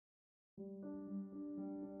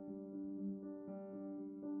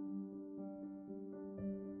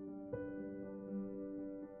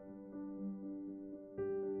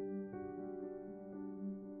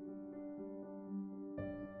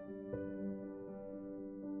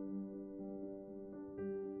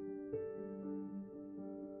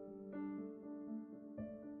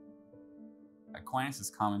Aquinas'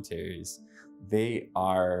 commentaries, they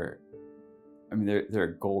are, I mean, they're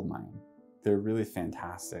a gold mine. They're really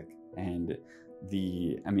fantastic. And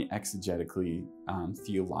exegetically,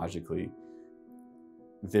 theologically,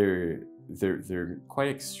 they're quite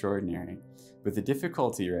extraordinary. But the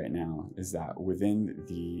difficulty right now is that within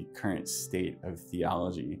the current state of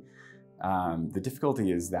theology, the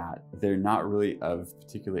difficulty is that they're not really of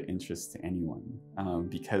particular interest to anyone,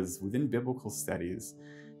 because within biblical studies,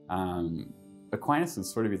 Aquinas would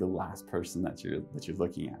sort of be the last person that you're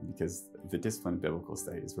looking at, because the discipline of biblical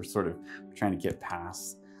studies, we're trying to get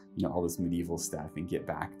past all this medieval stuff and get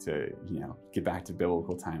back to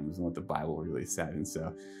biblical times and what the Bible really said. And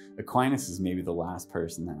so Aquinas is maybe the last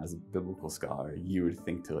person that, as a biblical scholar, you would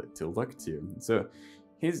think to look to. So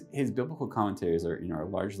his biblical commentaries are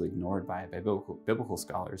largely ignored by biblical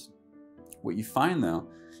scholars. What you find, though,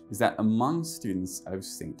 is that among students of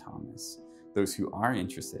St. Thomas, those who are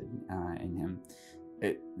interested in him,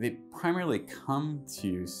 they primarily come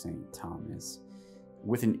to St. Thomas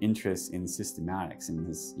with an interest in systematics, and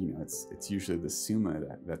this, it's usually the Summa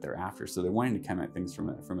that they're after. So they're wanting to come at things from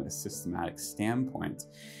a systematic standpoint,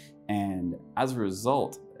 and as a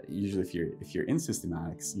result, usually if you're in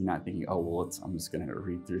systematics, you're not thinking, oh well, I'm just going to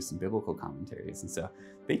read through some biblical commentaries, and so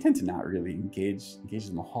they tend to not really engage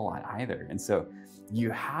them a whole lot either. And so you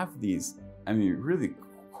have these, really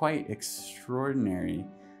quite extraordinary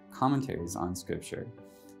commentaries on Scripture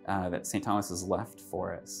that St. Thomas has left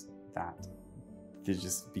for us, that they're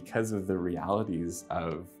just, because of the realities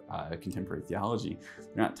of contemporary theology,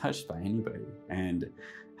 they're not touched by anybody. And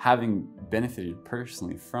having benefited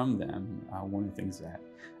personally from them, one of the things that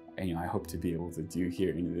I hope to be able to do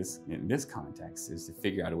here in this context is to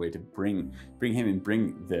figure out a way to bring him and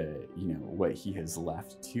bring the what he has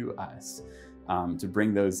left to us, to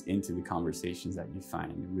bring those into the conversations that you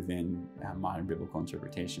find within modern biblical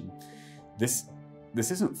interpretation. This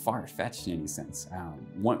isn't far-fetched in any sense.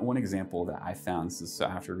 One example that I found, so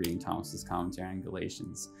after reading Thomas's commentary on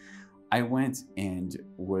Galatians, I went and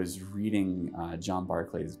was reading John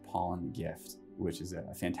Barclay's Paul and the Gift, which is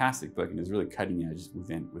a fantastic book and is really cutting edge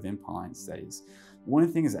within Pauline studies. One of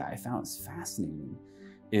the things that I found was fascinating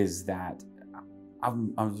is that I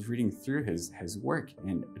was reading through his work,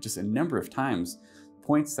 and just a number of times,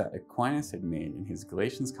 points that Aquinas had made in his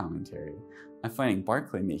Galatians commentary, I'm finding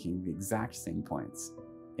Barclay making the exact same points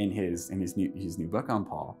in his new book on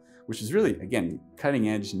Paul, which is really, again, cutting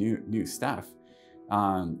edge new stuff.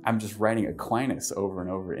 I'm just writing Aquinas over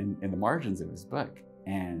and over in the margins of his book,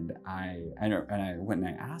 and I went and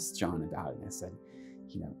I asked John about it, and I said,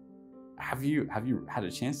 have you had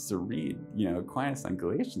a chance to read Aquinas on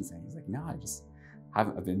Galatians? And he's like, no,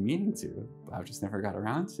 I've been meaning to, but I've just never got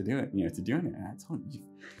around to doing it. And I told him,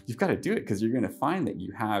 you've got to do it, because you're going to find that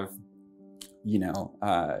you have,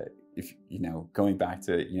 if going back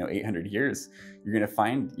to 800 years, you're going to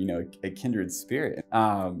find a kindred spirit.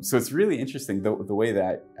 So it's really interesting the way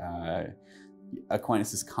that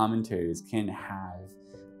Aquinas' commentaries can have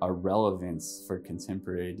a relevance for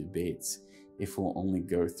contemporary debates if we'll only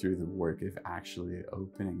go through the work of actually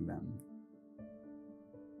opening them.